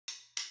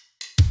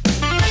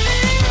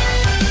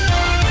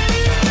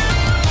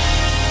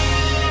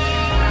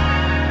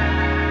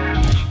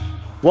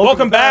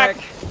Welcome back.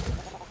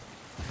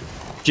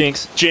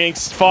 Jinx.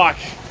 Jinx. Fuck.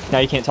 Now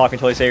you can't talk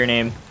until I say your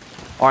name.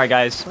 All right,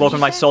 guys. Welcome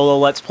to my solo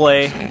Let's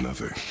Play.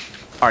 Nothing.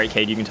 All right,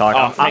 Cade, you can talk.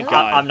 Oh, thank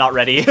God. I'm not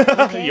ready.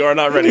 You are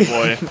not ready,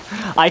 boy.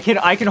 I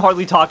can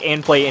hardly talk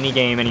and play any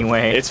game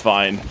anyway. It's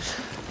fine.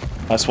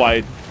 That's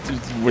why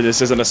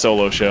this isn't a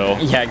solo show.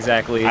 Yeah,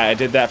 exactly. I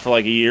did that for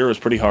like a year. It was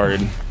pretty hard.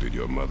 Did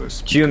your mother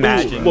speak? Do you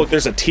imagine? Look,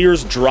 there's a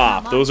tears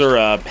drop. Those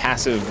are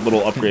passive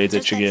little upgrades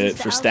that you get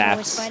for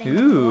stats.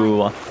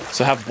 Ooh.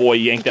 So have boy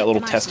yank that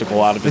little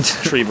testicle out of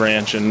its tree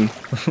branch and...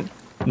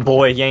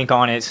 Boy, yank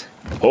on it.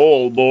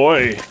 Oh,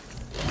 boy.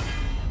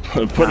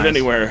 Put it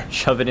anywhere.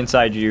 Shove it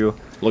inside you.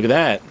 Look at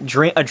that.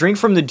 A drink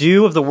from the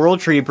dew of the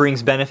world tree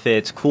brings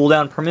benefits.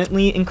 Cooldown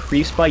permanently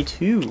increased by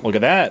 2. Look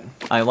at that.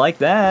 I like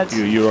that.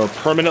 You are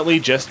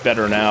permanently just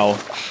better now.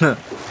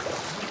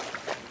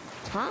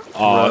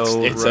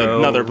 Oh, it's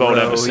another boat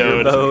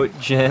episode. Your boat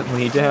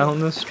gently down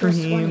the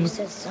stream.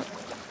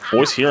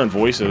 Boys hearing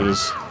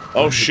voices.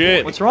 Oh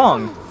shit. What's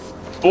wrong?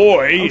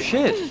 Boy. Oh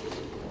shit.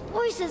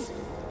 Voices.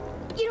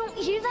 You don't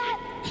hear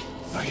that?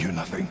 I hear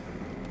nothing.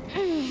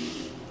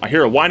 I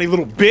hear a whiny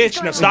little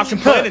bitch. Now stop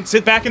complaining and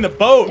sit back in the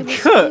boat.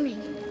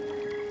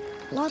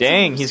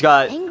 Dang, he's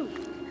got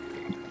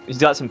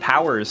some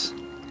powers.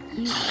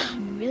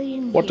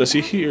 What does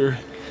he hear?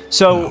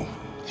 So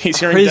he's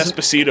hearing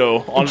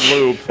Despacito on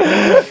loop.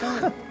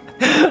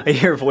 I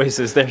hear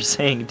voices. They're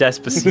saying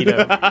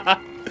Despacito.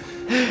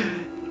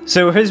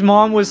 So his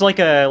mom was like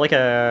a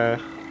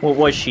what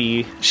was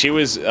she? She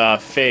was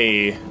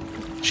Faye.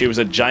 She was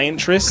a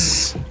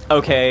giantress.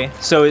 Okay,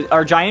 so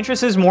are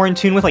giantresses more in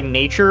tune with like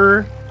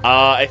nature?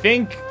 I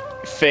think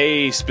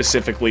Faye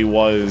specifically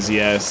was,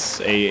 yes,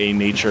 a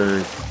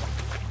nature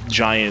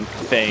giant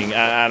thing.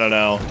 I don't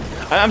know.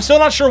 I'm still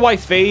not sure why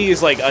Faye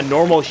is like a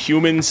normal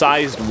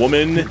human-sized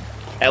woman,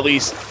 at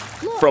least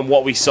from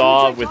what we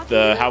saw with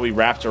how we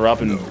wrapped her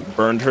up and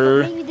burned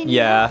her.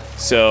 Yeah.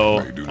 So,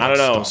 I don't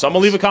know.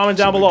 Someone leave a comment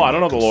down below. I don't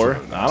know the lore.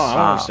 I don't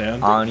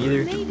understand. I don't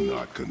either. They do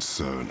not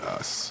concern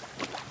us.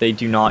 They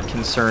do not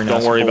concern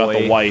us, Don't worry about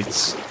the boy.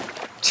 whites.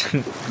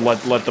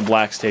 let the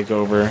blacks take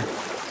over.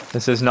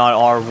 This is not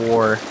our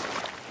war.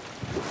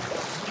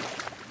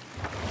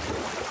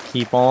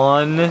 Keep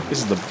on.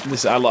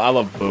 I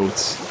love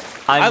boats.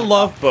 I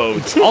love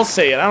boats. I'll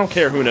say it. I don't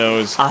care who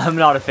knows. I'm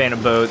not a fan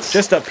of boats.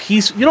 Just a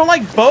piece. You don't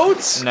like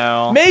boats?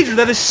 No. Major,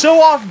 that is so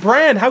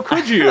off-brand. How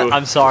could you?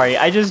 I'm sorry.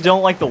 I just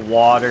don't like the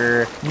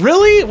water.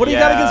 Really? What do you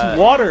got Yeah. against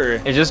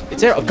water? It's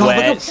God, look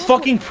how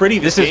fucking pretty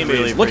this game is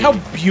really is. Look pretty.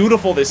 how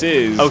beautiful this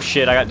is. Oh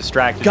shit! I got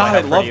distracted. God, by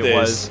I how love pretty it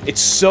this. was.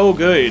 It's so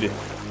good.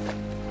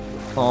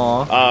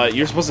 Aw.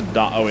 You're supposed to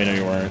dodge. Oh wait, no,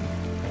 you weren't.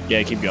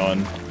 Yeah, keep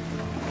going.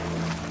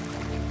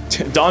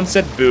 Don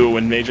said boo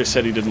when Major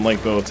said he didn't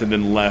like boats and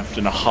then left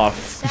in a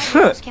huff.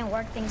 Can't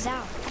work things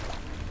out.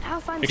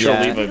 Make sure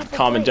to Yeah. leave a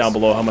comment down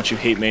below how much you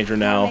hate Major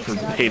now for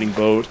hating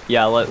boat.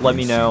 Yeah, let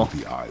me know.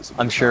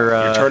 I'm sure.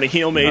 You're turning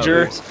heel,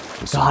 Major.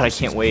 God, I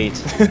can't wait.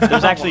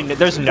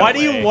 There's no. Why do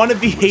you want to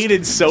be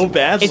hated so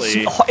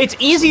badly? It's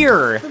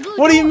easier.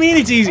 What do you mean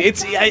it's easy?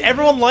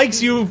 Everyone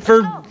likes you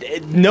for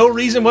no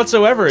reason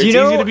whatsoever. It's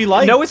easy to be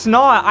liked. No, it's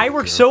not. I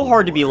work so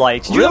hard to be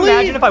liked. Could you Really?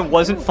 imagine if I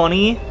wasn't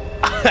funny?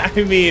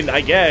 I mean,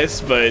 I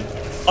guess, but...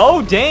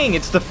 Oh, dang,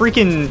 it's the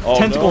freaking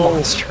tentacle no.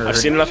 monster. I've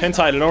seen enough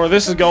hentai to know where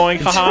this is going.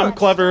 Haha, I'm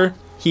clever.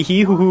 Hee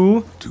hee hoo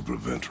hoo. To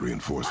prevent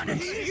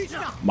reinforcements.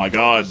 My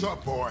God. What's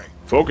up, boy?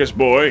 Focus,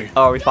 boy.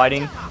 Oh, are we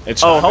fighting?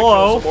 It's Oh, time to kill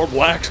hello. some more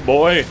blacks,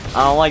 boy.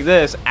 I don't like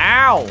this.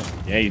 Ow!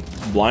 Yeah, he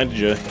blinded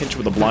you. Hit you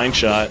with a blind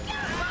shot.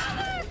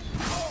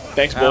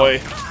 Thanks,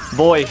 boy.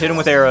 Boy, hit him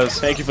with arrows.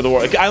 Thank you for the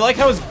work. I like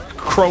how his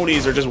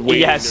cronies are just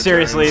waiting. Yeah, their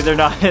seriously, turns. they're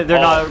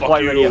not fuck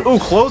quite you. ready yet. Ooh,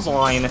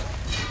 clothesline.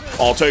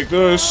 I'll take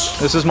this.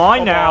 This is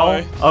mine now.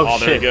 Bye. Oh, Oh,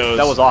 shit, there he goes.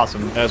 that was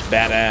awesome. That's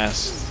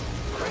badass.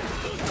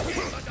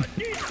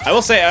 I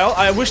will say,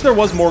 I wish there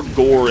was more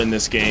gore in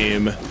this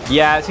game.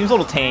 Yeah, it seems a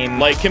little tame.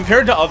 Like,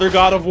 compared to other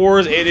God of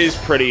Wars, it is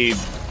pretty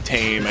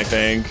tame, I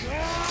think.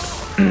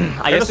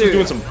 I guess Kratos was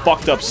doing some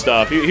fucked up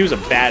stuff. He was a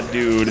bad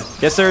dude.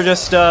 Guess they're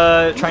just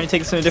trying to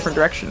take this in a different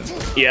direction.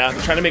 Yeah,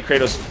 they're trying to make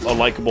Kratos a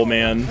likable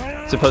man.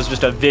 As opposed to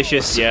just a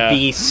vicious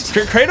beast.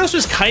 Kratos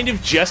was kind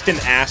of just an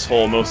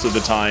asshole most of the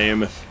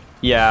time.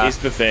 Yeah. Is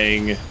the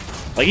thing.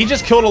 Like, he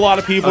just killed a lot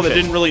of people that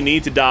didn't really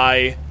need to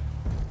die.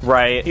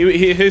 Right.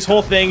 His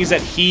whole thing is that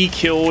he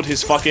killed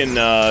his fucking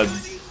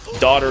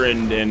daughter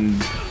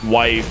and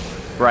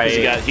wife.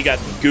 Right. He got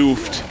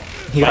goofed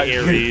by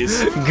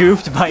Ares.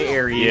 Goofed by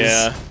Ares.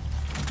 Yeah.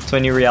 It's my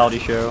new reality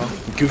show.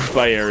 Goofed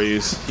by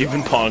Ares. You've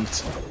been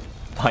punked.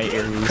 By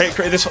Ares.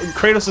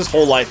 Kratos'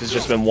 whole life has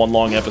just been one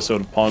long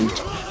episode of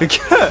punked. It's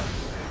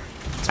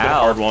been a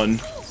hard one.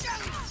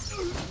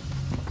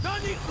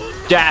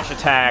 Dash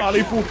attack.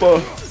 Body poopa.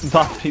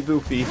 Boppity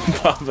boopy.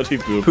 Boppity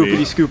boopy.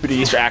 Poopity scoopity.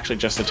 These are actually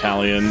just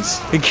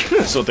Italians.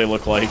 That's what they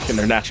look like in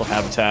their natural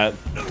habitat.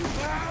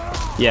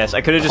 Yes,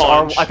 I could have just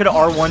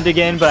R1'd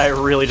again, but I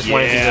really just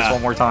wanted to do this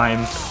one more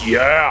time.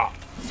 Yeah.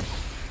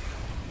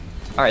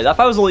 Alright, that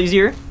fight was a little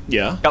easier.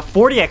 Yeah. Got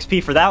 40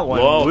 XP for that one.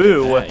 Whoa.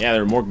 Woo. Yeah,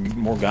 there are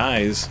more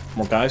guys.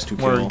 More guys to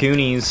kill. More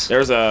Goonies.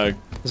 There's a...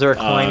 Is there a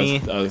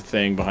coiny? A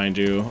thing behind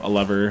you. A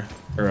lever.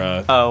 Or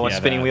a... Oh, yeah, a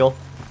spinning that. wheel?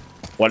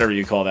 Whatever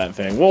you call that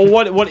thing. Well,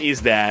 what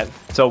is that?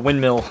 It's a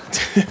windmill.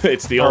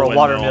 It's the Or old a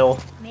water windmill.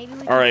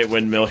 mill. Alright,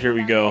 windmill. Here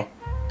we go.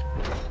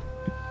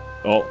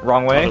 Oh.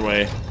 Wrong way? Other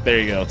way. There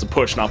you go. It's a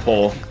push, not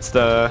pull. It's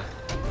the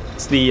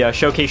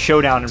Showcase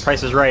Showdown and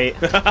Price is Right.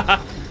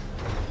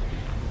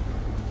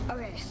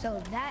 Okay,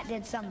 so that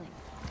did something.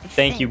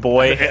 Thank you,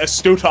 boy.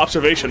 Astute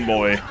observation,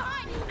 boy.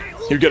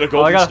 You get a Oh,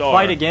 golden I gotta star.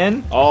 fight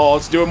again? Oh,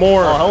 let's do it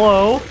more. Oh,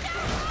 hello.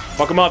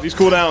 Fuck him up. Use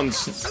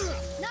cooldowns.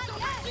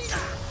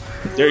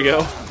 There you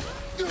go.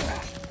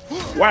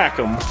 Whack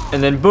him.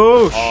 And then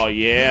boosh. Oh,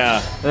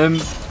 yeah.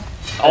 and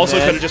Also,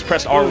 then- could have just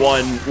pressed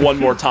R1 one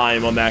more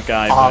time on that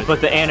guy. Oh,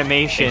 but the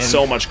animation. it's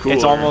so much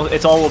cooler.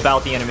 It's all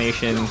about the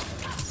animation.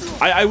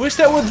 I wish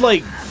that would,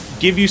 like,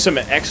 give you some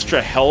extra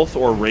health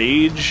or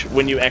rage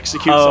when you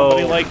execute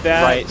somebody like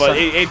that. right, But so-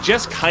 it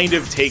just kind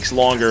of takes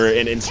longer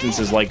in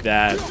instances like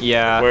that.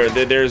 Yeah. Where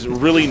there's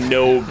really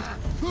no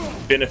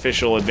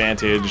beneficial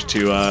advantage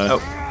to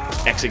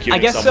executing I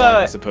guess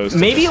someone as opposed to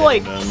maybe just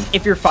like hitting them.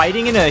 if you're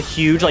fighting in a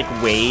huge like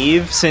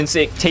wave, since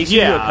it takes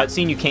you to a Yeah.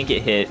 cutscene, you can't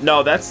get hit.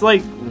 No, that's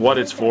like what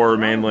it's for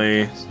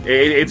mainly.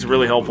 It's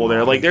really helpful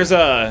there. Like there's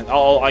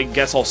I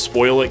guess I'll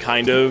spoil it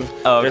kind of.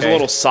 Oh, There's a okay.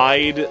 little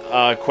side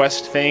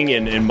quest thing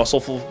in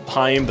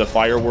Musselheim, the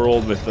fire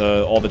world with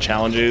all the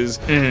challenges.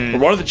 Mm-hmm.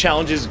 Where one of the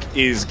challenges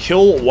is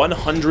kill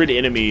 100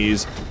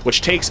 enemies,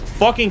 which takes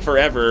fucking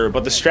forever,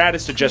 but the strat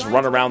is to just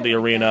run around the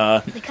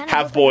arena,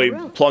 have boy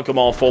plunk them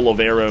all full of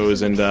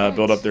arrows and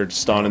build up their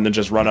stun, and then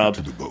just run up,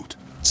 To the boat.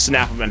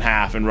 snap them in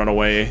half, and run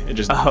away, and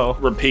just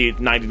repeat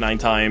 99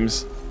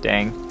 times.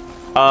 Dang.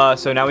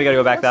 So now we gotta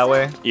go back that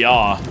way.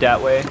 Yeah.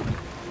 That way.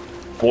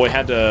 Boy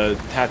had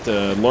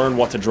to learn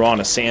what to draw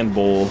in a sand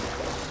bowl.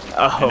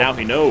 Oh. And now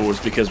he knows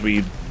because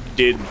we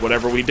did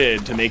whatever we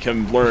did to make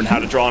him learn how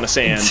to draw in a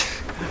sand.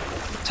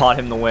 Taught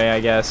him the way,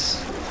 I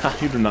guess. Ha,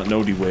 you do not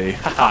know the way.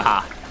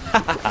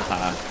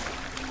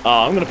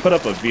 I'm gonna put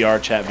up a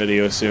VR chat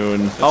video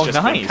soon. It's Oh,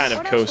 just been nice. kind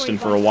of coasting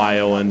for a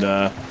while, and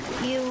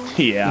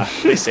yeah,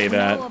 they say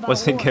that.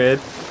 Was it good?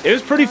 It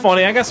was pretty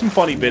funny. I got some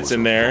funny bits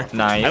in there.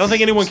 Nice. I don't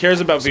think anyone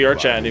cares about VR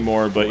chat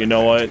anymore, but you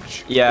know what?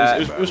 Yeah.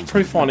 It was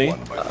pretty funny.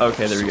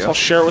 Okay, there we I'll go.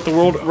 share it with the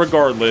world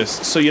regardless.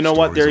 So you know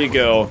what? There you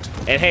go.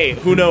 And hey,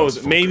 who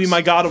knows? Maybe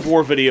my God of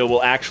War video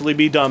will actually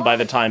be done by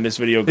the time this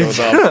video goes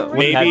up. Wouldn't that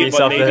Maybe, be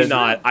but maybe something?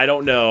 not. I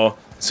don't know.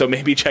 So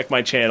maybe check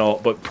my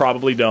channel, but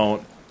probably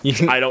don't.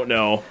 I don't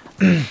know.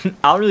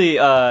 I'll really,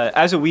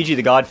 as a Ouija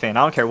the God fan,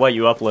 I don't care what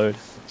you upload.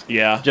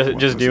 Yeah.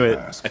 Just do it.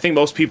 I think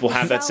most people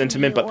have that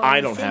sentiment, but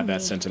I don't have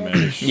that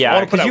sentiment. Yeah, I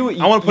want to put 'cause out,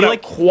 you- I want to put you out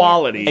like-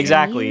 quality.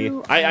 Exactly.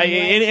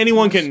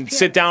 Anyone can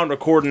sit down,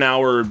 record an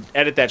hour,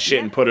 edit that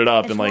shit, and put it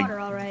up in like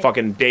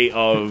fucking day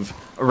of.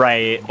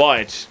 Right.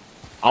 But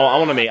I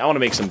want to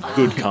make some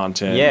good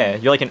content. Yeah,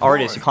 you're like an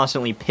artist. You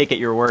constantly pick at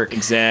your work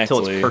Exactly.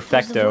 until it's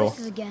perfecto.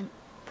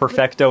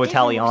 Perfecto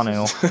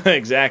Italiano.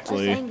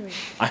 Exactly.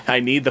 I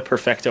need the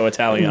perfecto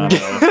Italiano.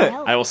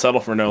 I will settle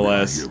for no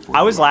less.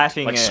 I was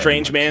laughing. Like at-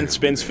 Strange Man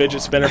spins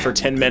fidget spinner for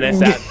 10 minutes.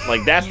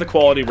 That's the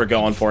quality we're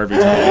going for every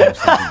time.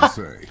 Something to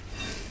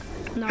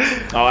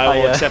say. Oh, I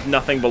will I, accept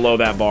nothing below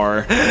that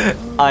bar.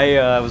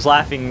 I was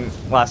laughing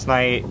last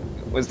night.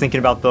 Was thinking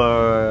about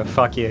the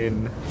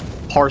fucking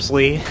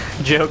parsley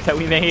joke that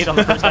we made on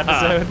the first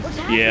episode.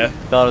 Yeah,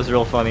 Thought it was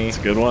real funny.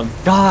 good one.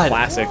 God,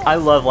 Classic. I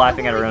love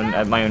laughing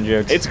at my own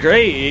jokes. It's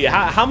great.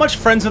 How much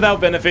Friends Without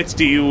Benefits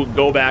do you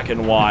go back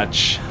and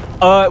watch?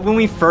 When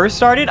we first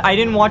started, I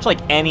didn't watch like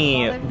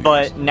any,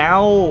 but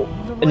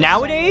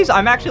nowadays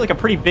I'm actually like a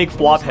pretty big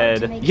flop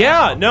head.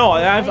 Yeah, no,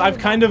 I've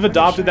kind of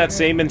adopted that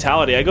same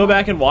mentality. I go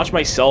back and watch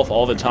myself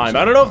all the time.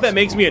 I don't know if that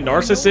makes me a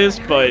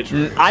narcissist, but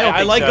I don't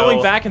think like so.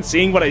 going back and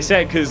seeing what I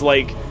said, because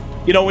like,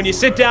 you know, when you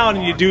sit down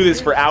and you do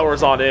this for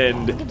hours on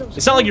end,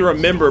 it's not like you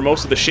remember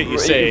most of the shit you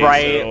say.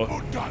 Right.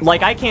 So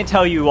Like I can't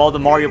tell you all the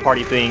Mario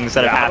Party things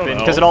that Yeah, I have don't happened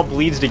know. because it all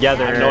bleeds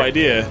together. I have no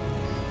idea.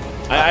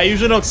 I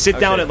usually don't sit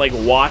down Okay. and like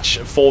watch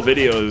full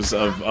videos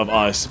of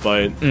us,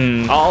 but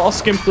I'll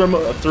skim through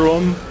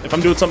them. If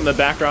I'm doing something in the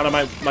background,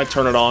 I might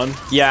turn it on.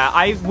 Yeah,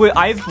 I've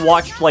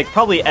watched like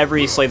probably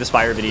every Slay the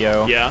Spire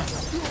video. Yeah.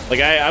 Like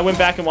I went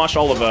back and watched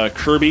all of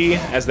Kirby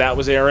as that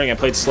was airing. I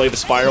played Slay the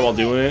Spire while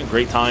doing it.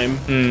 Great time.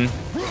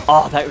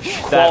 Oh, that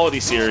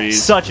Quality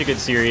series. Such a good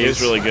series. It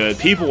was really good.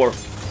 People were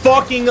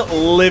fucking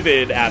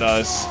livid at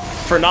us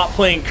for not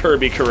playing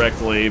Kirby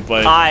correctly,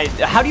 but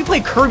how do you play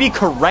Kirby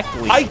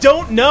correctly? I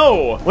don't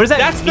know. What does that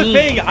That's mean? the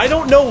thing. I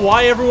don't know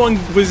why everyone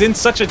was in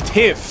such a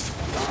tiff.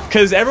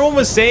 Because everyone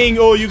was saying,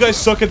 oh, you guys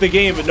suck at the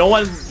game, but no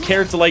one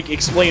cared to, like,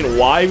 explain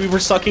why we were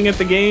sucking at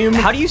the game.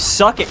 How do you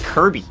suck at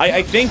Kirby?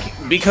 I think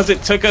because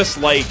it took us,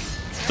 like,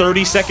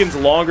 30 seconds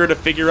longer to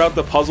figure out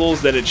the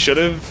puzzles than it should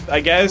have,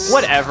 I guess.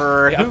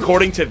 Whatever.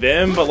 According to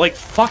them, but, like,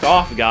 fuck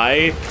off,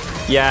 guy.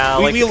 Yeah,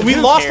 like, we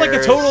who lost like a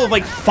cares? total of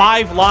like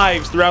 5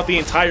 lives throughout the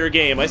entire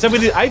game. I'd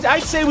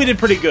say we did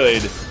pretty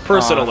good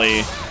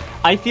personally.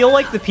 I feel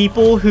like the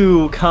people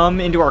who come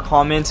into our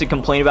comments and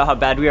complain about how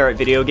bad we are at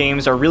video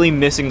games are really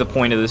missing the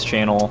point of this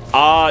channel.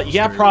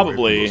 Yeah,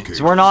 probably.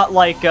 So we're not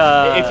like,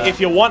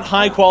 If you want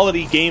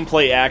high-quality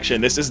gameplay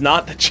action, this is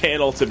not the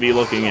channel to be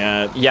looking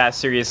at. Yeah,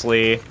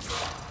 seriously.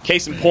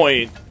 Case in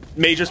point,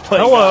 Major's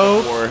playing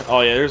Hello. God of War.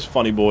 Oh yeah, there's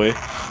Funny Boy.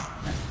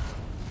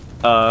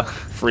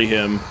 Free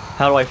him.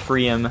 How do I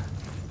free him?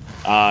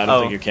 I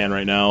don't think you can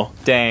right now.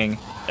 Dang.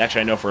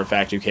 Actually, I know for a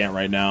fact you can't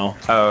right now.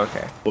 Oh,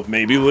 okay. But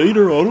maybe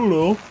later, I don't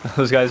know.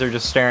 Those guys are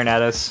just staring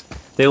at us.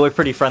 They look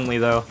pretty friendly,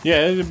 though.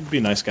 Yeah, it'd be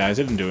nice guys.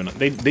 They didn't do it.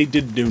 They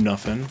did do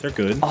nothing. They're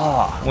good.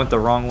 Oh, went the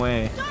wrong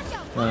way.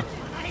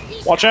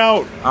 Watch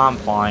out! I'm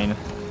fine.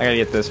 I gotta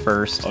get this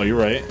first. Oh, you're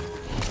right.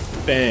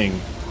 Bang.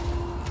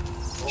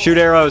 Shoot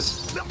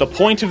arrows. The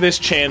point of this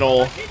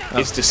channel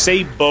is to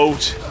say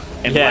boat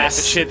and laugh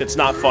at shit that's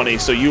not funny,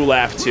 so you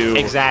laugh too.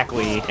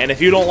 Exactly. And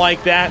if you don't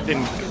like that, then,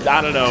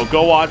 I don't know,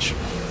 go watch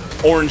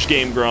Orange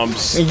Game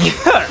Grumps.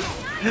 Yeah.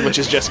 Which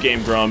is just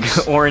Game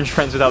Grumps. Orange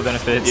Friends Without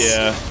Benefits.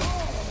 Yeah.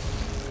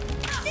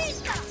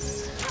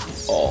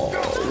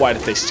 Oh, why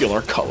did they steal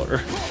our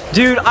color?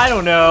 Dude, I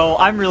don't know.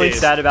 I'm really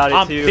sad about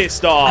it too. I'm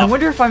pissed off. I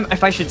wonder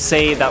if I should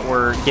say that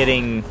we're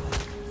getting.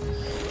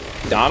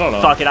 I don't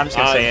know. Fuck it, I'm just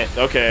gonna say it.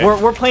 Okay.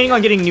 We're planning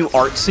on getting new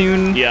art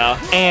soon. Yeah.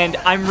 And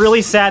I'm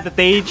really sad that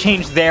they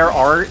changed their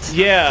art.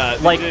 Yeah.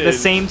 Like the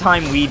same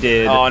time we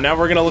did. Oh, now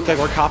we're gonna look like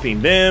we're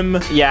copying them.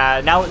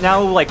 Yeah.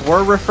 Now like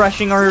we're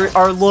refreshing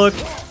our look.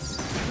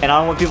 And I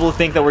don't want people to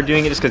think that we're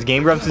doing it just because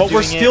Game Grumps is doing it. But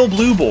we're still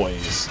Blue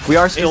Boys. We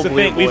are still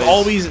Blue Boys. We've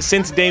always,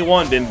 since day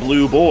one, been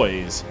Blue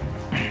Boys.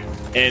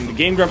 And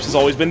Game Grumps has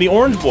always been the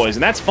Orange Boys,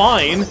 and that's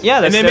fine.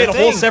 Yeah, that's And they their made a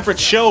whole thing. separate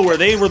show where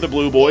they were the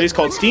Blue Boys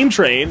called Steam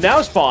Train. That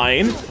was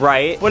fine.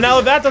 Right. Well, now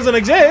if that doesn't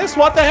exist,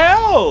 what the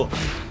hell?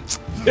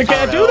 You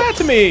can't do that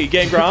to me,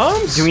 Game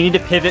Grumps. Do we need to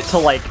pivot to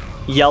like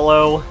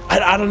yellow?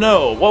 I don't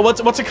know. Well,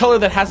 what's a color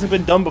that hasn't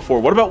been done before?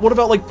 What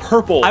about like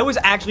purple? I was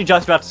actually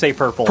just about to say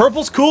purple.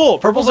 Purple's cool.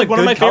 Purple's like a one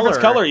of my good favorite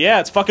color. color. Yeah,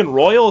 it's fucking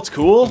royal. It's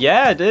cool.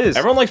 Yeah, it is.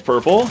 Everyone likes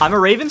purple. I'm a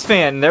Ravens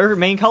fan. Their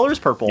main color is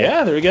purple.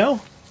 Yeah, there we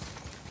go.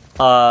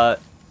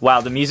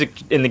 Wow, the music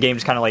in the game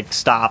just kind of like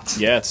stopped.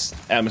 Yeah, it's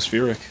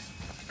atmospheric.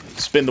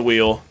 Spin the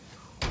wheel.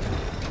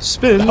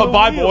 Spin. Oh,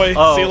 bye, boy.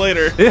 Oh. See you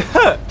later.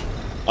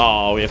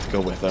 Oh, we have to go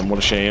with them. What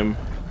a shame.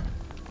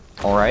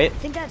 All right.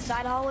 Think that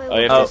side hallway. Oh,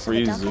 you have to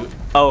freeze it.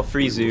 Oh,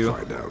 Frieza.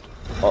 Find out.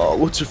 Oh,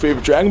 what's your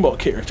favorite Dragon Ball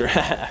character?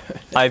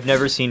 I've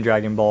never seen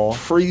Dragon Ball.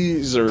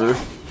 Freezer.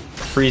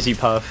 Freezy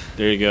Puff.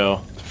 There you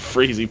go.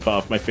 Freezy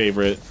Puff, my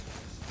favorite.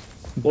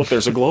 Look,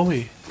 there's a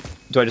glowy.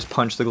 Do I just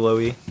punch the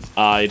glowy?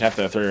 You'd have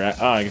to throw your...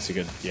 Oh, I guess you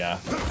could. Yeah.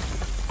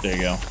 There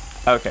you go.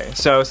 Okay,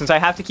 so since I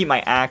have to keep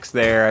my axe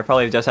there, I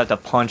probably just have to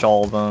punch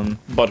all of them.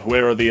 But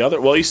where are the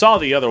other... Well, you saw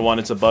the other one.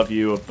 It's above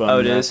you. Oh,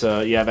 it is?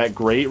 Yeah, that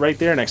grate right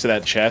there next to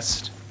that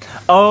chest.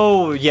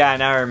 Oh, yeah,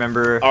 now I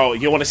remember. Oh,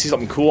 you want to see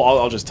something cool?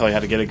 I'll just tell you how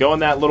to get it. Go in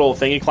that little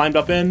thing you climbed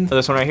up in. Oh,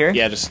 this one right here?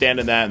 Yeah, just stand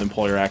in that and then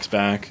pull your axe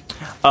back.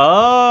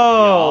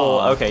 Oh,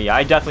 Yeah. okay, yeah,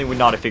 I definitely would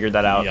not have figured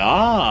that out.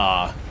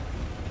 Yeah.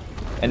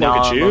 And Look now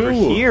at I'm you. over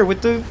here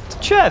with the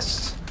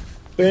chest.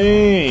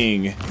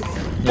 Bang.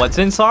 What's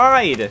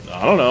inside?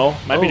 I don't know.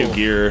 Might be new Oh,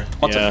 gear.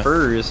 Lots Yeah. of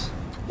furs.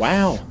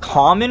 Wow.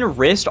 Common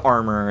wrist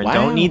armor. Wow.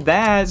 Don't need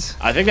that.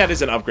 I think that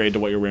is an upgrade to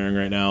what you're wearing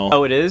right now.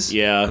 Oh, it is?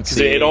 Yeah, Let's because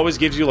see. it always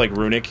gives you like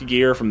runic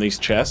gear from these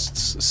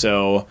chests.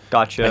 So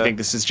Gotcha. I think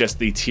this is just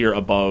the tier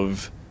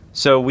above.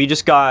 So we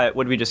just got,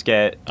 what did we just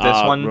get?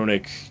 This one?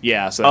 Runic.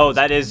 Yeah. So Oh,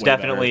 that is way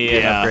definitely better.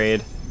 an Yeah.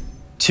 upgrade.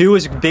 2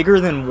 is bigger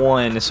than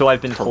 1, so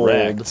I've been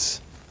Correct.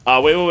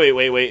 told.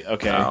 Wait.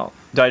 Okay. Oh.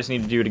 Do I just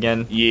need to do it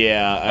again?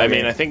 Yeah. I Okay.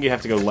 mean, I think you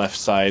have to go left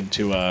side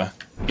to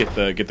get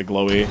the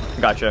glowy.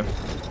 Gotcha.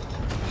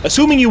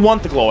 Assuming you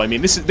want the glow. I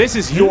mean, this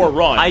is your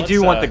run. I Let's,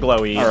 do want the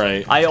glowy. All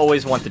right. I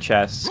always want the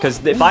chests.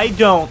 Because if I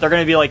don't, they're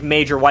going to be like,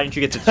 Major, why didn't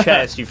you get the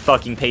chest, you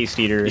fucking paste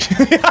eater?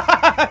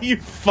 You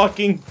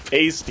fucking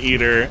paste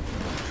eater.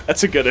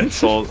 That's a good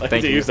insult. I need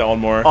Thank to you. use that one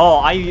more. Oh,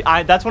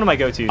 I that's one of my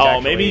go-tos, Oh,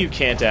 actually. maybe you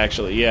can't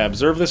actually. Yeah,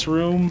 observe this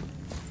room.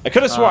 I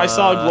could have swore I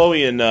saw a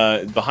glowy in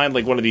behind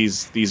like one of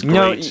these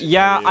No, grates.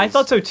 yeah, areas. I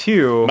thought so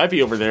too. It might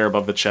be over there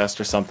above the chest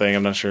or something.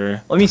 I'm not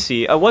sure. Let me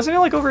see. Wasn't it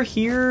like over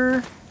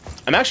here?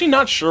 I'm actually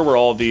not sure where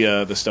all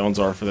the stones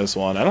are for this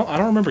one. I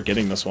don't remember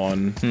getting this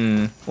one.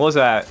 What was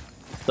that?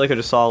 I feel like I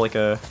just saw like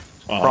a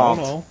Oh, I don't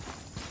prompt. know.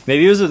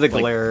 Maybe it was the Like,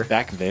 glare.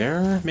 back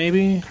there,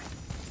 maybe.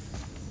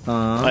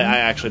 I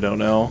actually don't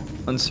know.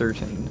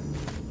 Uncertain.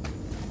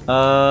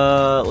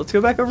 Let's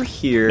go back over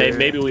here.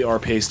 Maybe we are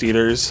paste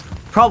eaters,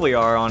 Probably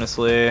are,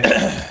 honestly.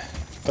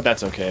 but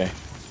that's okay.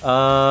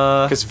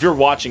 Oh, Because if you're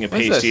watching a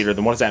What's paste this? eater,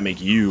 then what does that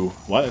make you?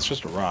 What? It's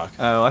just a rock.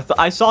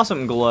 I saw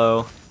something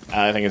glow.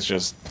 I think it's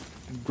just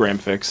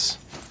Gramfix.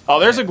 Oh,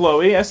 there's a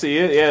glowy. I see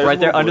it. Yeah, there's Right a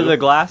there little under blue. the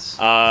glass.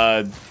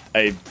 I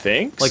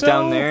think Like so?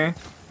 down there.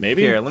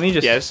 Maybe. Here, let me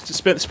just- Yeah, just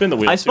spin the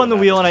wheel. I see spun what the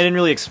wheel and I happens. didn't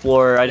really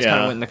explore. I just kind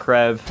Yeah. of went in the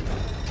creb.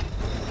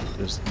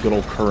 There's good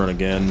old current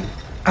again.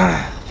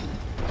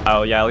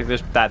 Oh yeah, like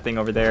there's that thing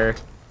over there.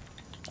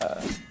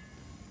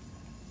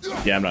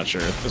 Yeah, I'm not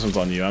sure. This one's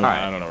on you. I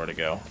Alright. don't know where to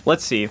go.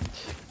 Let's see.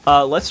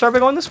 Let's start by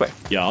going this way.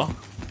 Yeah.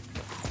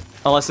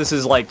 Unless this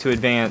is like to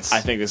advance.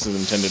 I think this is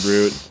intended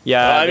route.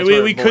 Yeah. I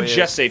mean, we could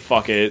just say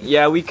fuck it.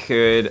 Yeah, we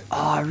could.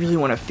 Oh, I really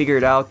want to figure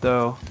it out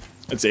though.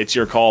 It's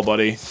your call,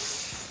 buddy.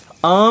 If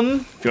you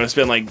want to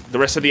spend like the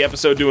rest of the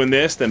episode doing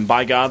this, then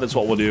by God, that's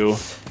what we'll do.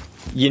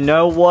 You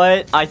know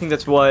what? I think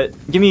that's what.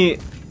 Give me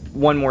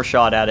one more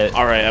shot at it.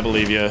 All right, I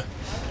believe you.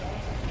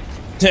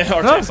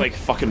 Art's like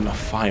fucking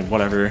fine,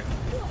 whatever.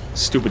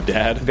 Stupid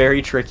dad.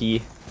 Very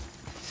tricky.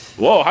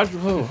 Whoa!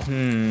 Whoa.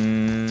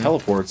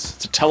 Teleports.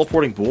 It's a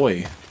teleporting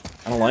boy.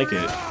 I don't like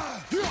it.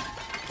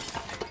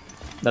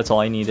 That's all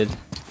I needed.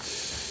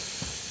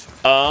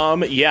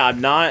 Yeah,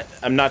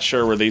 I'm not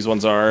sure where these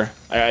ones are.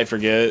 I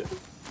forget.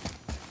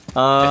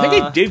 I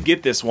think I did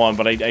get this one,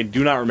 but I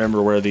do not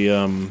remember where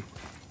the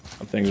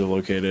things are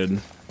located.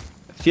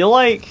 I feel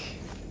like.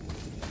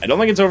 I don't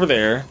think it's over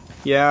there.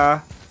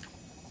 Yeah.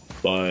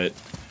 But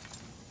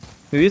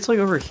maybe it's like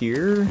over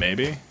here.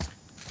 Maybe.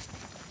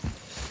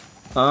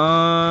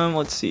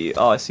 Let's see.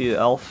 Oh, I see an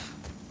elf.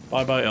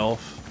 Bye bye,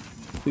 elf.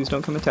 Please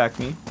don't come attack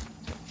me.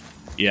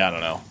 Yeah, I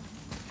don't know.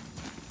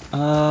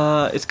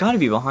 It's got to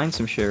be behind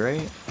some shit,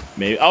 right?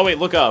 Maybe. Oh wait,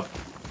 look up.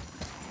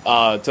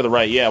 To the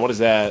right. Yeah, what is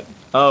that?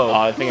 Oh.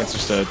 I think it's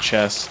just a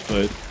chest,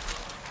 but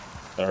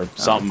or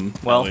something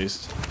well. at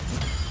least.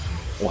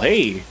 Well,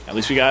 hey, at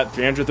least we got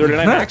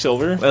 339 hack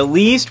silver. At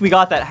least we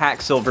got that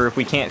hack silver if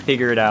we can't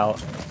figure it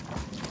out.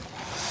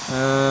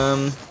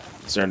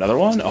 Is there another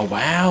one? Oh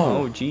wow.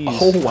 Oh jeez.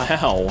 Oh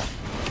wow.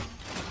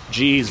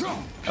 Jeez,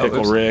 Pickle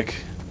oops. Rick.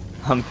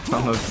 I'm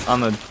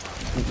a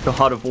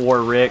God of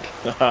War Rick.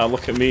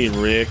 Look at me,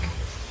 Rick.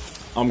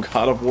 I'm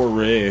God of War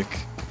Rick.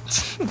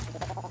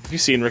 Have you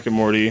seen Rick and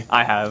Morty?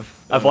 I have.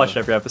 I've watched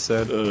every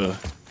episode.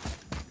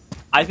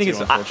 I think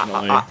it's.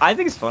 I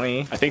think it's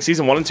funny. I think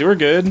season 1 and 2 are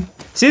good.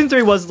 Season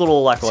 3 was a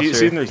little lackluster.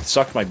 Season 3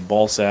 sucked my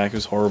ball sack. It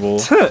was horrible.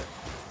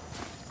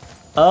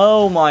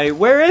 Oh my!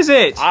 Where is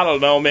it? I don't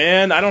know,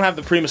 man. I don't have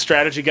the Prima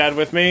strategy guide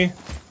with me.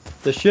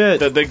 The shit.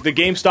 The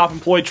GameStop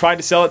employee tried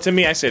to sell it to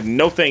me. I said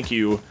no, thank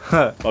you.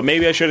 But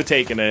maybe I should have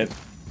taken it.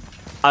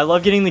 I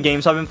love getting the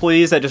GameStop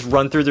employees that just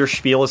run through their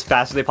spiel as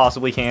fast as they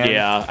possibly can.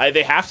 Yeah,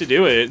 they have to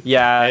do it.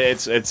 Yeah,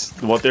 it's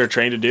what they're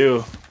trained to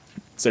do.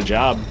 It's their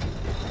job.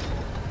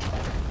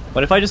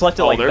 What if I just left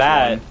it like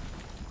that? One.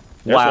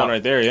 There's one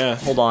right there. Yeah.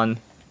 Hold on.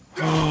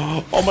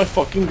 Oh my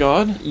fucking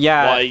god.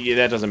 Yeah. Well, yeah,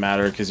 that doesn't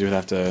matter because you would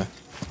have to.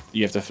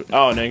 You have to.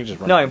 Oh no, you can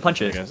just run. No, I can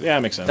punch it. Yeah,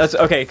 that makes sense. That's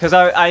okay because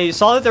I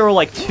saw that there were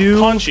like 2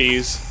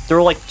 punchies. There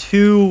were like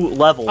 2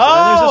 levels.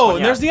 Oh,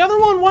 and there's the other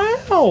one.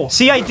 Wow.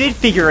 See, I did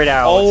figure it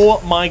out. Oh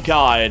my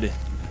god.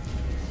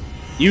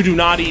 You do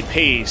not eat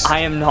paste. I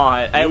am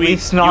not. At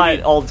least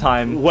not all the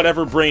time.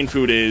 Whatever brain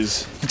food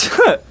is.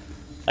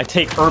 I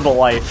take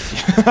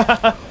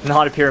Herbalife,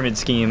 not a pyramid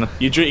scheme.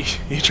 You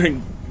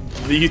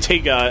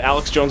take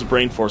Alex Jones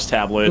Brain Force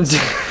tablets.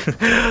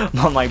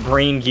 On my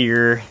brain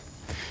gear.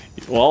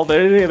 Well,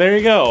 there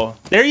you go.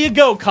 There you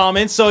go,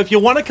 comments. So if you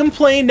want to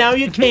complain, now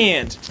you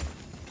can't.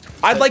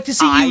 I'd like to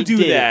see you do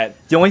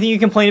that. The only thing you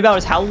complain about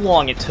is how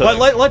long it took.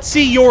 Let's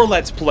see your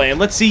Let's Play, and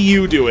let's see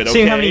you do it, okay?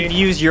 See how many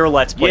views your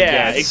Let's Play gets.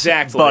 Yeah,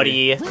 exactly. Buddy.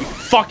 You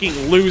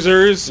fucking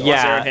losers. Yeah.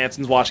 Unless Aaron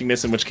Hansen's watching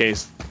this, in which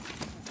case,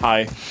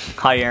 hi.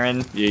 Hi,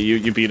 Aaron. Yeah,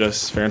 you beat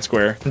us fair and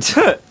square.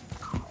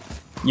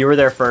 You were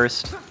there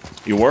first.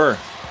 You were.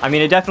 I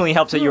mean, it definitely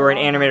helps that you were an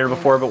animator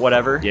before, but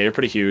whatever. Yeah, you're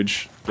pretty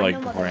huge, like,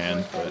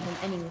 beforehand.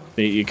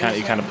 But you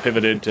kind of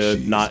pivoted to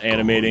not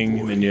animating,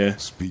 and then you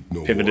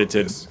pivoted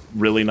to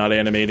really not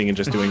animating and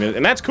just doing it.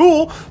 And that's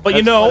cool, but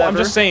you know, I'm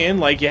just saying,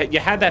 like, you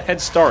had that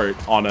head start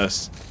on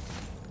us.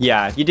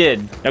 Yeah, you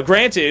did. Now,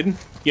 granted,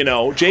 you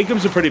know,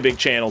 Jacob's a pretty big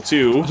channel,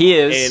 too. He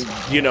is.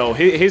 And, you know,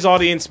 his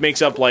audience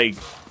makes up, like,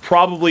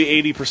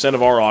 probably 80%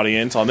 of our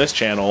audience on this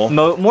channel.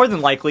 More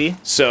than likely.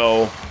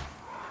 So,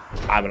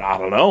 I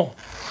don't know.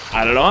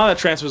 I don't know how that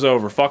transfer's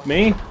over. Fuck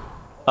me.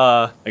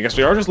 I guess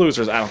we are just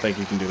losers. I don't think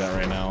you can do that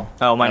right now.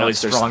 Oh, my. At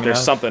least there's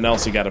something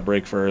else you got to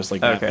break first,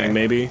 like that thing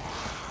maybe.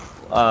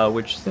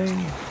 Which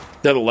thing?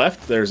 To the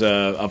left, there's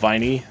a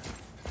viney.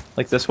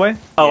 Like this way?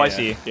 Oh, yeah. I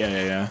see.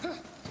 Yeah.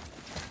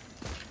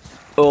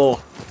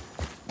 Oh.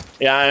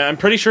 Yeah, I'm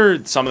pretty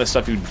sure some of the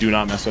stuff you do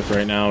not mess with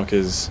right now,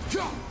 because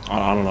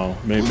I don't know.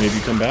 Maybe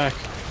you come back.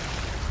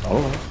 I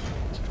don't know.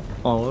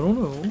 Oh, I don't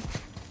know.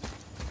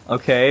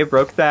 Okay,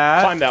 broke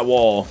that. Climb that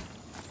wall.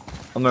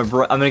 I'm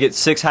gonna get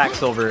 6 hack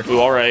silver. Ooh,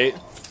 all right.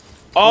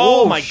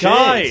 Oh my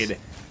god!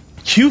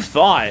 You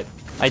thought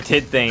I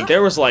did think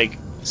there was like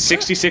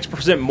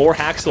 66% more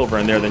hack silver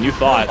in there than you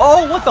thought.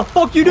 Oh, what the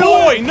fuck you doing?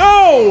 Boy,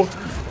 no!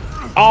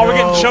 Oh, we're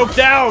getting choked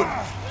out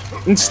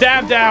and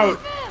stabbed out.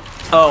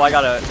 Oh, I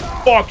gotta.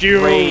 Fuck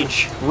you!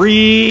 Rage.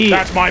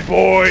 That's my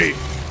boy.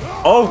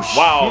 Oh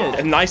wow!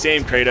 shit. Nice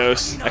aim,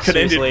 Kratos. I could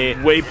have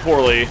ended way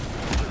poorly.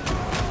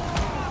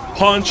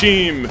 Punch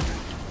him.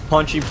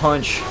 Punchy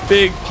punch.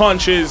 Big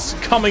punches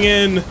coming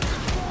in.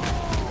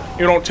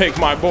 You don't take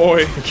my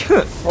boy.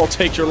 I'll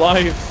take your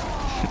life.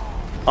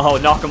 Oh,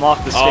 knock him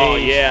off the stage. Oh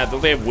yeah,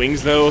 don't they have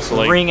wings though? So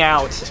like... Ring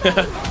out.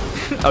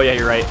 Oh yeah,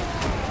 you're right.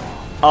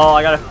 Oh,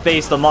 I gotta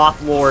face the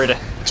Moth Lord.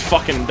 Just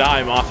fucking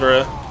die,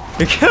 Mothra.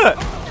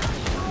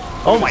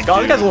 Oh my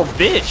god, this guy's a little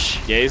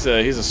bitch. Yeah, he's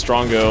a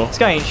strongo. This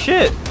guy ain't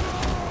shit.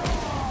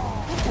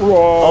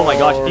 Oh my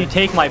gosh, if you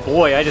take my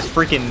boy, I just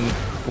freaking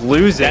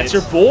lose it. That's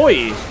your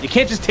boy. You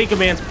can't just take a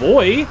man's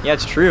boy. Yeah,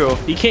 it's true.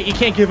 You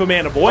can't give a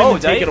man a boy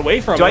and then take it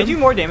away from him. Do I do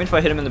more damage if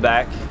I hit him in the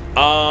back?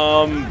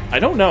 I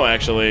don't know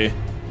actually.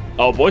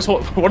 Oh, boys,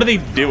 what are they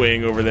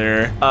doing over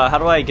there? How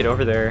do I get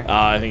over there?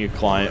 I think you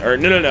climb. Or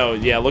no.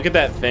 Yeah, look at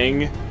that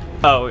thing.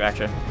 Oh,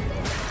 gotcha.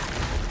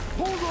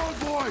 Hold on,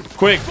 boy.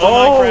 Quick,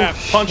 Oh,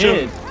 Minecraft, punch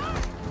shit. him.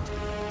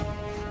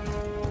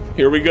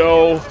 Here we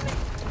go.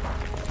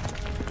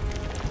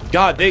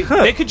 God, they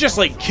could just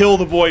like kill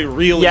the boy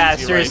real Yeah,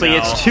 easy seriously,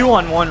 right now. it's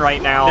 2-on-1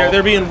 right now.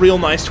 They're being real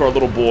nice to our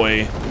little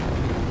boy.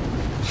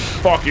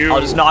 Fuck you. I'll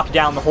just knock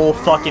down the whole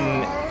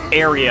fucking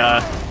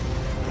area.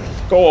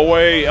 Go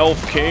away,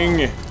 Elf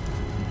King.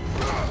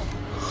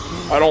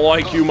 I don't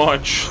like you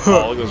much.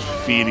 Oh, look at those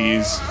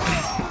feeties.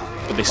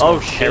 But they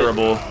smell shit.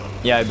 terrible.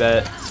 Yeah, I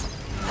bet.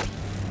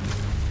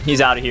 He's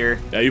out of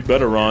here. Yeah, you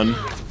better run.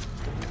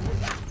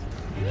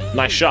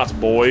 Nice shots,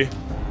 boy.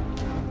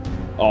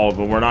 Oh,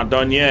 but we're not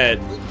done yet.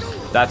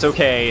 That's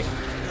okay.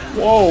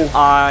 Whoa.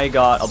 I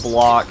got a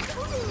block.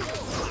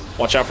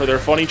 Watch out for their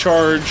funny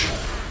charge.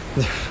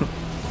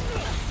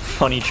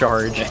 Funny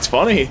charge. It's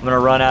funny. I'm gonna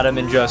run at him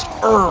and just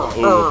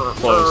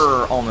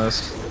Close.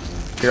 almost.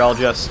 Here, I'll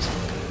just.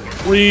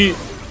 There you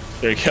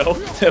go.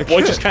 That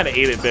boy just kind of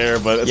ate it there,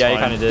 but it's Yeah, fine.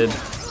 he kind of did.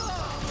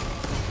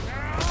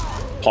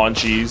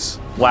 Punchies.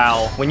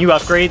 Wow, when you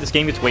upgrade, this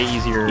game gets way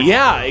easier.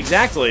 Yeah,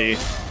 exactly.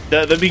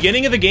 The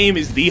beginning of the game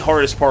is the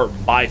hardest part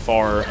by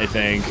far, I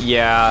think.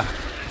 Yeah.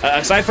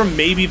 Aside from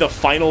maybe the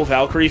final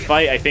Valkyrie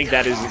fight, I think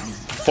that is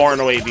far and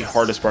away the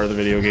hardest part of the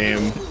video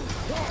game.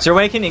 Is there a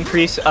way I can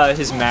increase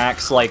his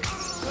max, like,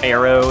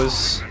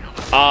 arrows?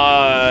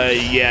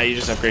 Yeah, you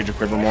just upgrade your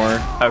quiver more.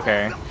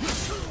 Okay.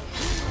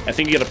 I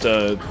think you get up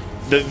to...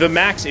 The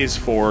max is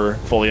for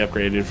fully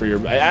upgraded for your...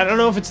 I don't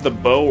know if it's the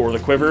bow or the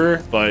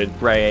quiver, but...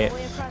 Right.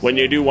 When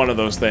you do one of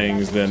those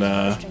things, then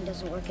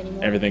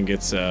everything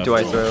gets... Do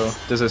I throw...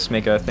 Does this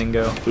make a thing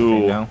go?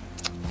 Ooh. No.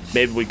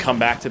 Maybe we come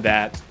back to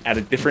that at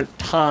a different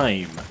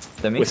time.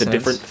 That makes with sense. a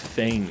different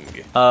thing.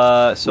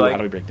 So Ooh, how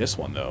do we break this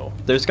one, though?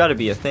 There's got to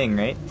be a thing,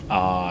 right?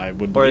 I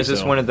would Or believe is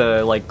this so. one of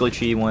the, like,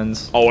 glitchy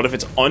ones? Oh, what if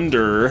it's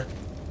under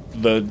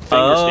the thing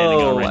you're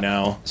standing on right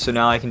now? So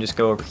now I can just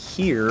go over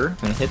here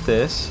and hit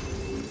this.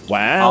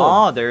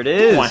 Wow. Oh, there it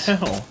is.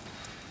 Wow.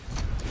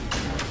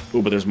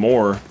 Ooh, but there's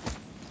more.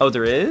 Oh,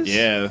 there is?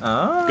 Yeah.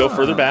 Oh, Go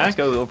further back. Let's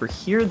go over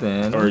here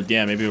then. Or,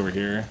 yeah, maybe over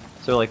here.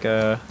 So, like,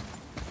 I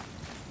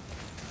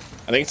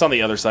think it's on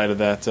the other side of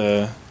that,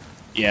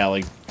 yeah,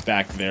 like,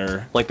 back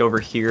there. like over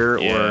here,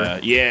 Yeah, or...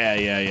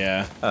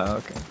 yeah. Oh,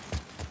 okay.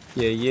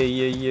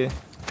 Yeah.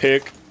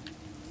 Pick.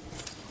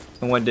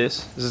 And what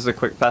this? This is a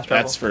quick fast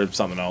travel? That's for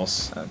something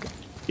else. Okay.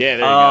 Yeah, there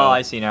you go. Oh,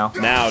 I see now.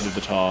 Now do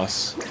the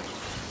toss.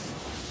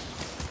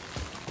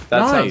 That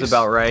Nice. sounds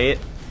about right.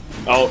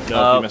 Oh,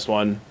 no, you missed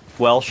one.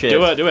 Well, shit.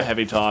 Do a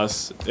heavy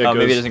toss. Oh,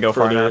 maybe it doesn't go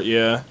far enough.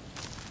 Yeah.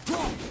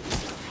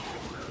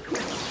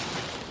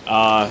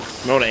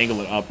 You want to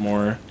angle it up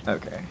more.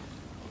 Okay.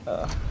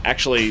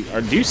 Actually,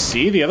 do you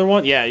see the other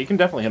one? Yeah, you can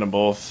definitely hit them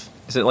both.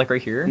 Is it, like,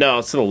 right here? No,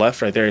 it's to the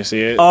left right there. You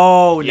see it?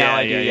 Oh, now Yeah,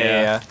 I do.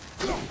 yeah.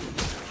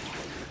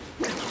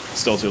 Yeah.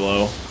 Still too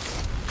low.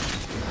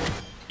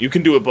 You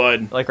can do it,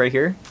 bud. Like right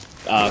here?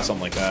 Something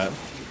like that.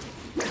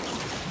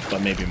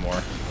 But maybe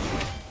more.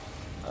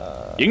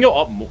 You can go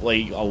up,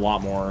 like, a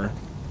lot more.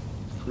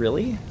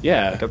 Really?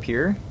 Yeah. Like up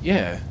here?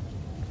 Yeah.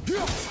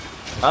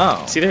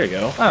 Oh. See, there you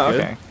go. Oh,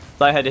 Good. okay.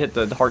 Thought I had to hit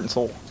the heart and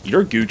soul.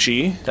 You're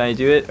Gucci. Did I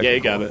do it? Okay, Yeah,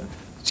 you cool. got it.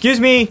 Excuse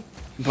me!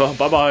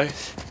 Bye-bye.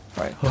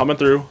 Right. Coming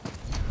through.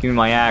 Give me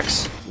my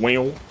axe.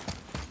 Wheel.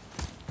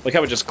 Like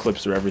how it just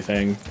clips through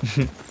everything.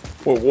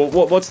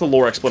 What's the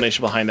lore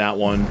explanation behind that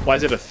one? Why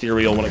is it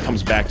ethereal when it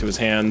comes back to his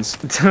hands?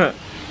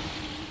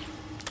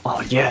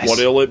 Oh, yes.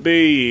 What'll it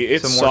be?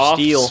 It's Some more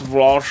soft steel.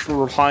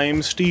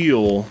 Schwarzheim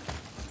steel.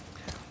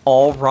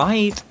 All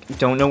right.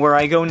 Don't know where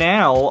I go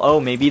now. Oh,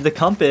 maybe the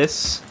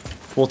compass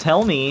will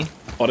tell me.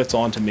 But it's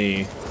on to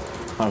me.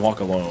 I walk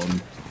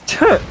alone.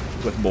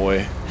 With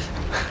boy.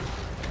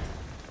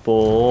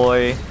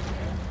 Boy.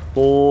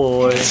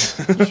 Boy.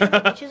 She's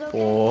okay.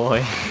 Boy. I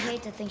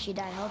hate to think she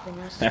died helping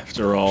us.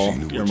 After all, She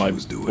knew you're what my she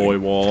was doing. boy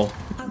wall.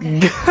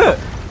 Okay.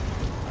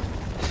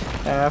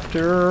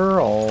 After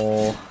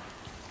all.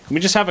 Can we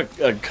just have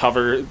a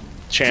cover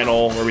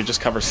channel where we just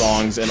cover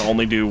songs and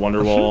only do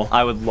Wonderwall?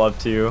 I would love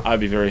to. I'd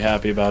be very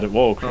happy about it.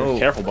 Whoa, Oh.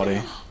 careful,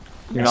 buddy.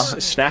 You're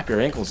not. Snap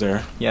your ankles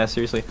there. Yeah,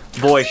 seriously.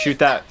 Boy, shoot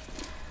that.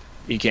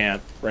 You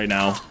can't right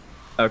now.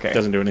 Okay.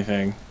 Doesn't do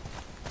anything.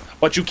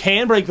 But you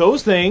can break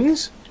those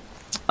things,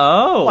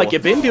 Oh. like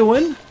you've been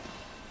doing.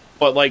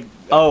 But like,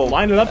 Oh.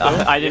 line it up. Though.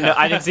 I didn't know.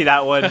 I didn't see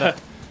that one.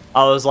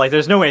 I was like,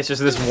 there's no way it's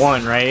just this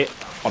one, right?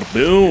 Oh,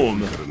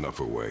 boom. Cut enough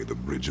away, the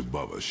bridge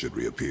above us should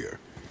reappear.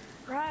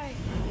 Right.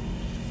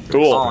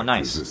 Cool. Oh,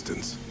 nice.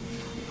 Resistance.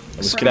 I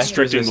was Respect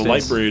constricting the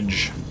light resistance.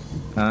 bridge.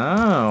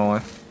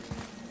 Oh.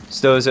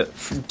 So those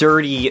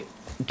dirty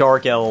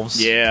dark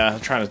elves. Yeah,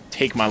 trying to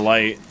take my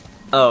light.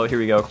 Oh, here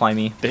we go,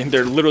 climby.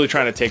 They're literally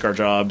trying to take our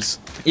jobs.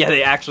 Yeah,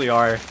 they actually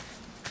are.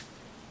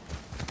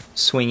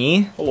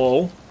 Swingy.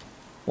 Hello.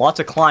 Lots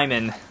of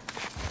climbing.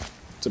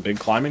 It's a big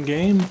climbing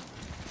game.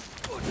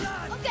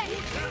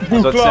 I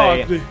was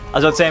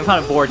about to say, I'm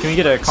kind of bored. Can we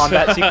get a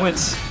combat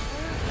sequence?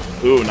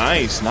 Ooh,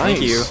 nice.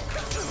 Thank you.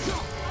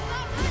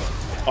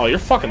 Oh, you're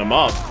fucking them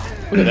up.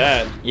 Look at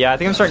that. Yeah, I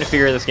think I'm starting to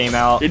figure this game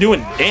out. You're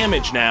doing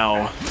damage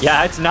now.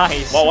 Yeah, it's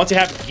nice. Well, once you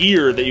have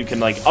gear that you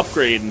can like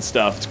upgrade and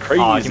stuff, it's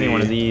crazy. Aw, give me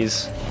one of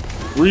these.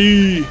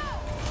 Re.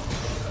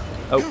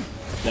 Oh.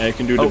 Now you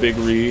can do the big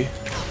re.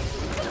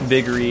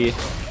 Big re.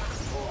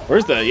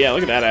 Where's the? Yeah,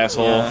 look at that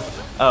asshole. Yeah.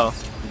 Oh.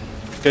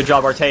 Good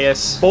job,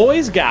 Arteus.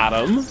 Boys got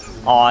him.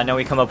 Aw, now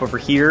we come up over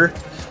here.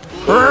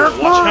 Watch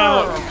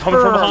out!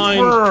 Coming from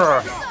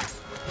behind.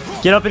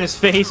 Get up in his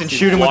face and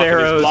shoot him with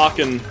arrows. He's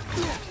blocking.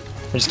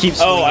 Just keep Oh,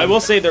 swinging. I will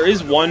say there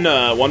is one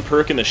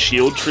perk in the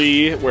shield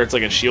tree where it's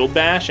like a shield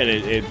bash and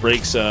it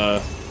breaks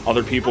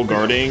other people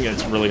guarding.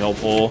 It's really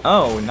helpful.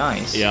 Oh,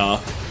 nice. Yeah.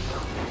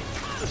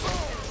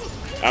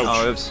 Ouch.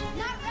 Oh, oops.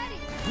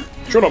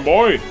 Shoot him,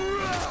 boy!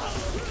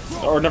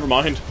 Or never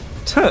mind.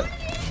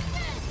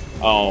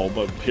 Oh,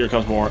 but here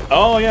comes more.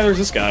 Oh, yeah, there's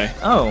this guy.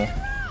 Oh,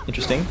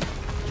 interesting.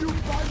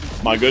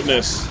 My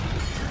goodness.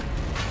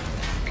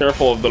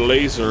 Careful of the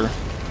laser.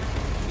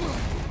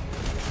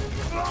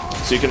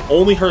 So you can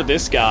only hurt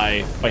this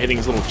guy by hitting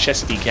his little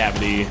chesty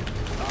cavity.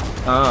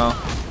 Oh.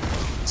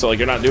 So like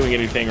you're not doing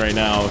anything right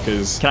now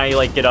because. Can I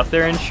like get up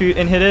there and shoot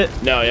and hit it?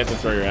 No, you have to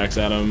throw your axe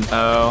at him.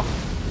 Oh.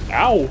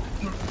 Ow.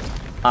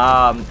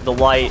 The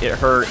light, it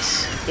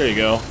hurts. There you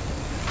go.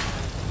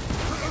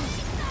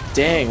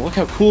 Dang, look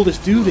how cool this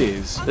dude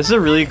is. This is a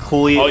really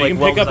cool. Oh, you like, can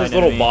pick up his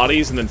little enemy.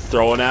 bodies and then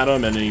throw it at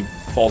him and then he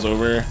falls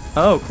over.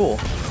 Oh, cool.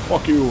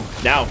 Fuck you.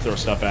 Now throw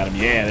stuff at him.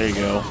 Yeah, there you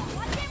go.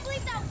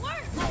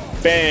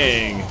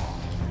 Bang.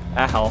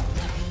 Ow.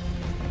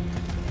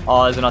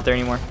 Oh, is it not there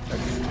anymore?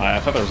 I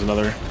thought there was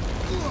another.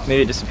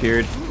 Maybe it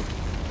disappeared.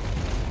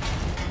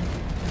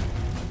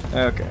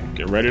 Okay.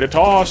 Get ready to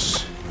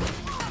toss.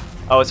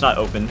 Oh, it's not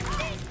open.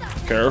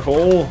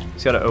 Careful.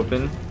 It's gotta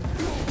open.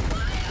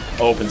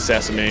 Open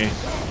sesame.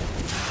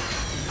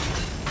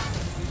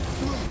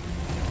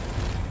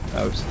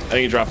 Oops. I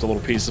think he dropped a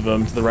little piece of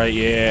him to the right.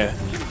 Yeah.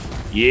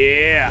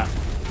 Yeah.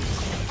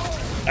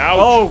 Ouch.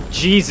 Oh,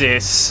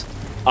 Jesus.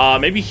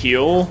 Maybe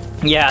heal.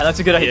 Yeah, that's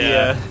a good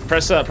idea.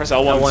 Press L1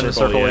 L1 to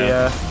circle,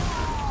 yeah.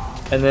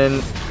 And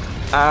then,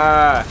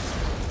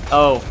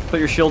 oh, put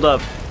your shield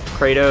up,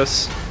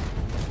 Kratos.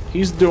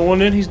 He's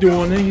doing it. He's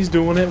doing it. He's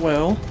doing it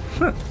well.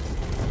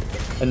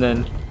 And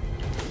then,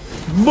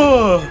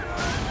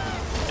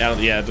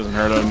 Yeah, it doesn't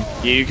hurt him.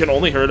 Yeah, you can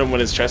only hurt him when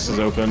his chest is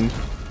open.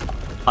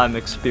 I'm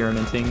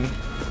experimenting.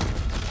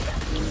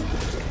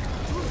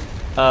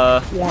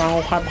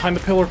 Wow, hide behind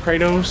the pillar,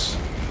 Kratos.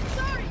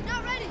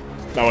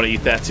 I want to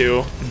eat that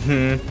too.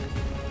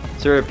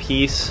 Is there a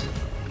piece?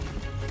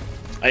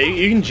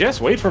 You can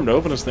just wait for him to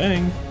open his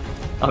thing.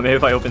 Oh, maybe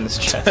if I open this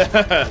chest.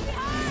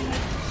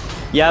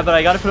 Yeah, but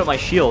I gotta put up my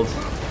shield.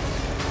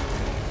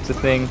 It's a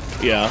thing.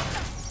 Yeah.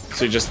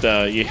 So you just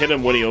you hit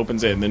him when he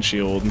opens it and then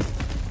shield.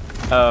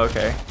 Oh,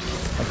 okay.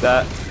 Like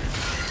that.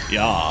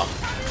 Yeah.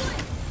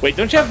 Wait,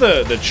 don't you have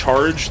the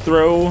charge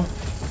throw?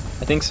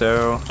 I think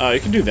so. You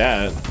can do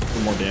that for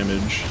more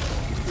damage.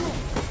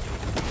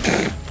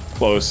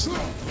 Close.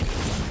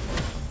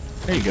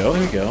 There you go.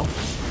 There you go.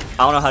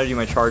 I don't know how to do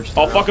my charge.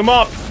 Oh, fuck him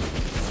up!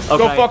 Okay.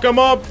 Go fuck him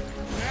up!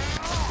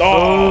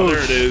 Oh,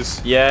 there it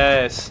is.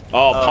 Yes.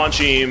 Oh, punch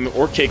him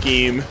or kick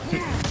him.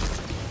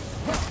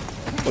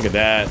 Look at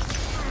that.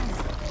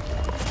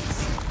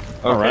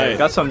 Okay, Alright.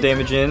 got some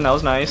damage in. That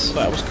was nice.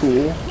 That was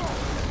cool.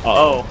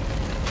 Oh.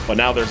 But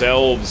now there's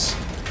elves.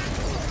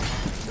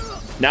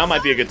 Now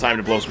might be a good time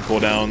to blow some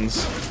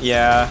cooldowns.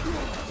 Yeah.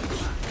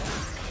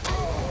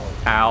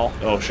 Ow.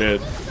 Oh,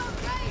 shit.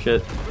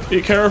 Shit.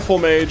 Be careful,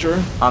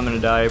 Major. I'm gonna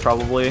die,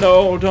 probably.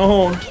 No,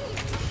 don't.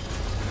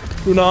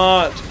 Do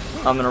not.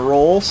 I'm gonna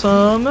roll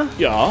some.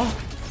 Yeah.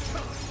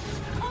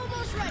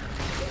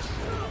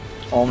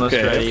 Almost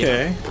Okay, ready.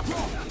 okay.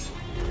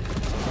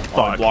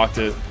 Oh, I blocked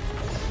it.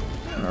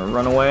 I'm gonna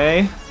run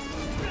away.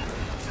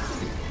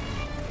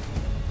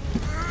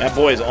 That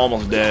boy is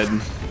almost dead.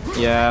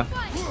 Yeah.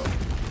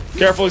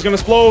 Careful, he's gonna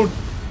explode.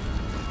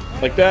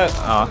 Like that.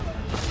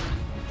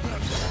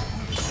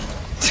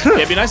 Yeah,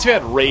 it'd be nice if you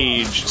had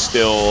rage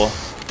still.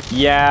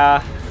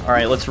 Yeah. All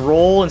right, let's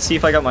roll and see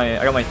if I got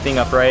my thing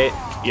up right.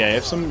 Yeah, you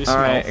have some. All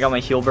right, I got my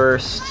heal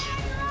burst.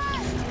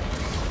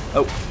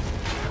 Oh.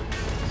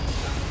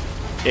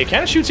 It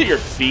kind of shoots at your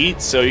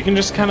feet, so you can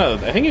just kind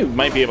of. I think you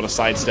might be able to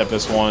sidestep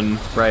this one.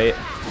 Right.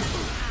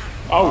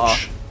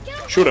 Ouch!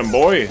 Shoot him,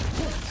 boy.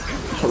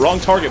 Wrong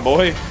target,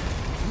 boy.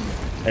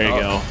 There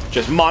you go.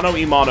 Just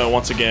mono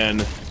once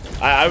again.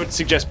 I would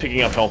suggest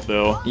picking up health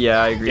though.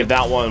 Yeah, I agree. Give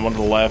that one to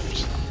the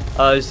left.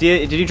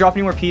 Did he drop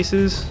any more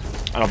pieces?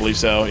 I don't believe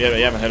so. Yeah,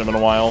 you haven't hit him in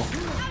a while.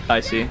 I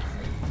see.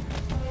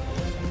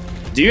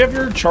 Do you have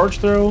your charge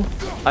throw?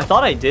 I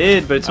thought I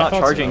did, but it's not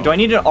charging. So. Do I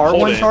need an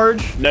Hold R1 it.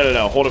 charge?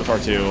 No. Hold it for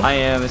R2. I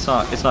am. It's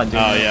not doing it.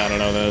 Oh, yeah, I don't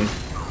know then.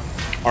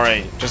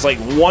 Alright, just like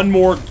one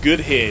more good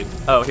hit.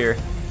 Oh, here.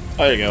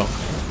 Oh, there you go.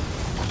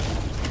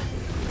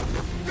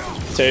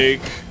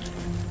 Take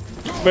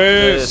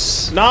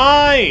this.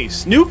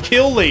 Nice! New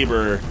kill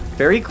labor.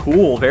 Very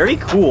cool. Very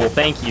cool.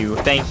 Thank you.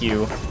 Thank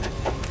you.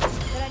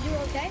 Did I do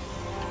okay?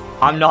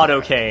 I'm not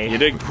okay. You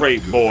did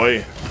great,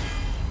 boy.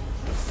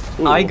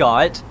 Ooh. I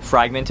got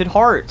Fragmented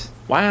Heart.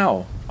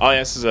 Wow. Oh, yeah,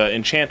 this is an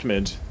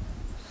enchantment.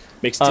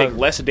 Makes it take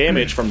less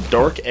damage from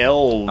Dark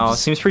Elves. Oh, it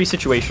seems pretty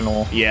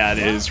situational. Yeah, it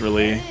is,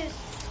 really.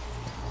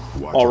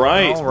 Watch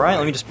Alright. Alright,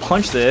 let me just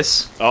punch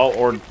this. Oh,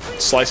 or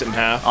slice it in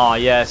half. Aw,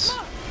 yes.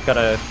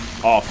 Gotta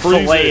Oh,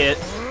 freeze fillet it.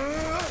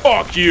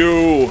 Fuck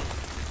you!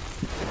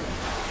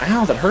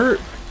 Ow, that hurt.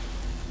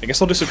 I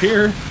guess I'll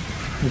disappear.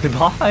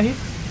 Goodbye.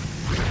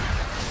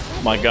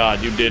 My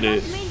god, you did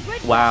it.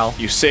 Wow.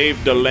 You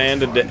saved the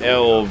land of the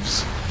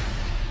elves.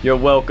 You're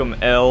welcome,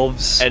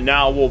 elves. And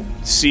now we'll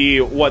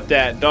see what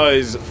that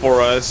does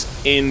for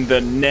us in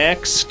the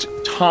next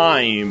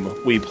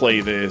time we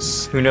play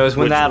this. Who knows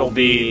when which that'll will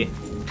be.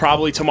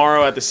 Probably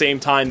tomorrow at the same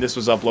time this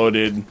was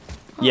uploaded.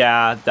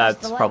 Yeah,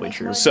 that's probably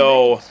true.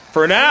 So,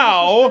 for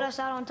now, Put us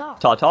out on top.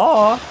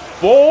 Ta-ta.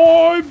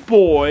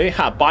 boy.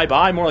 Ha,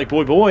 bye-bye, more like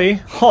boy.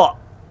 Ha.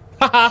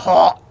 Ha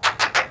ha.